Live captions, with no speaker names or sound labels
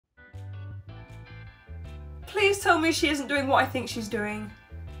Please tell me she isn't doing what I think she's doing.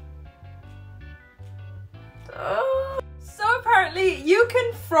 So apparently you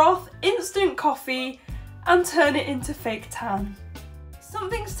can froth instant coffee and turn it into fake tan.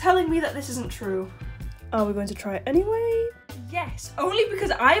 Something's telling me that this isn't true. Are we going to try it anyway? Yes, only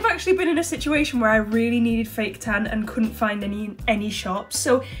because I've actually been in a situation where I really needed fake tan and couldn't find any in any shops.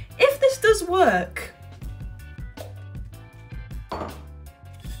 So if this does work...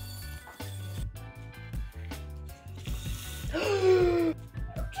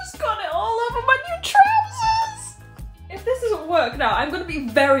 I've just got it all over my new trousers! If this doesn't work now, I'm gonna be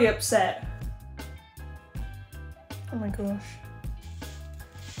very upset. Oh my gosh.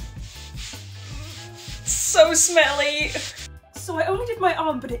 So smelly! So I only did my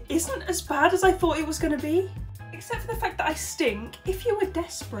arm, but it isn't as bad as I thought it was gonna be. Except for the fact that I stink. If you were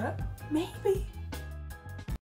desperate, maybe.